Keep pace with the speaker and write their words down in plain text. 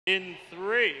In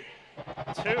 3,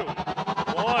 2, 1,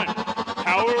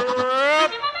 power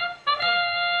up!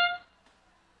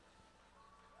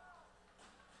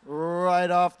 Right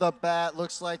off the bat,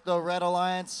 looks like the Red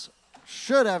Alliance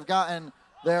should have gotten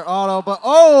their auto, but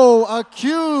oh, a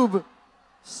cube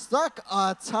stuck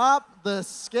atop the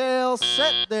scale,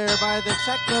 set there by the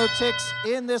Techno-Ticks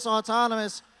in this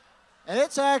autonomous, and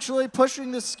it's actually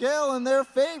pushing the scale in their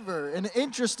favor. An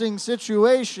interesting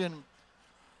situation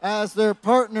as their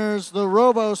partners, the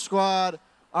Robo Squad,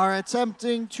 are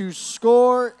attempting to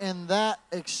score in that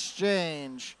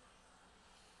exchange.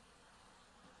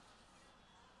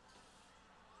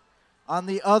 On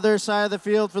the other side of the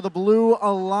field for the Blue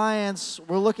Alliance,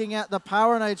 we're looking at the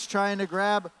Power Knights trying to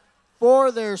grab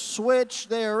for their switch.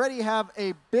 They already have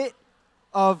a bit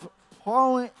of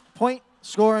point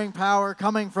scoring power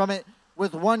coming from it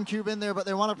with one cube in there, but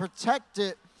they want to protect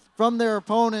it from their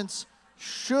opponents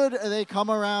should they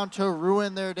come around to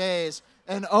ruin their days.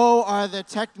 And oh, are the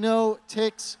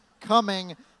Techno-Ticks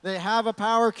coming. They have a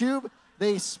power cube,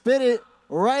 they spit it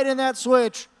right in that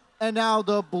switch, and now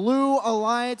the Blue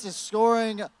Alliance is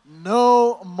scoring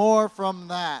no more from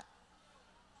that.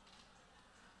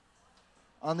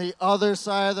 On the other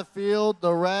side of the field,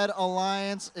 the Red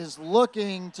Alliance is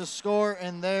looking to score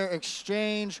in their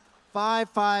exchange.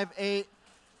 5-5-8,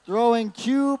 throwing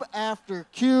cube after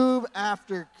cube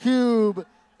after cube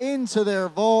into their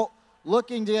vault,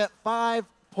 looking to get 5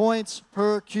 points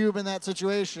per cube in that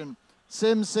situation.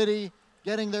 SimCity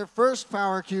getting their first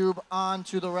power cube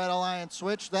onto the Red Alliance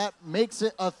switch. That makes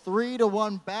it a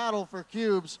 3-1 battle for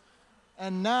cubes.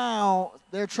 And now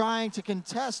they're trying to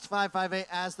contest 5-5-8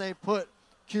 as they put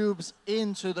cubes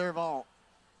into their vault.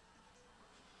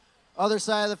 Other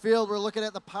side of the field, we're looking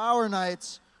at the Power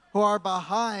Knights, who are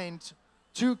behind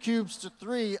 2 cubes to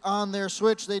 3 on their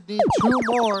switch. They'd need 2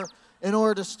 more in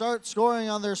order to start scoring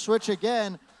on their switch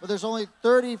again, but there's only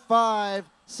 35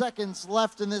 seconds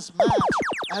left in this match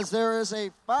as there is a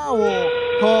foul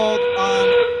called on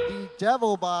the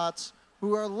Devil Bots,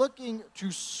 who are looking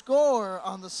to score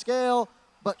on the scale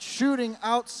but shooting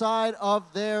outside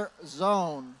of their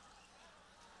zone.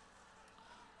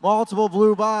 Multiple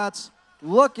blue bots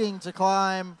looking to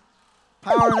climb.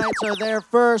 Power Knights are there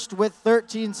first with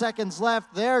 13 seconds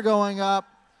left. They're going up.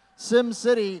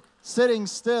 SimCity sitting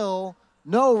still.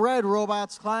 No red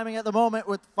robots climbing at the moment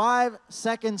with 5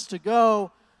 seconds to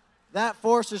go. That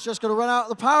force is just going to run out.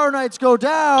 The Power Knights go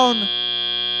down,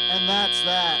 and that's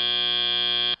that.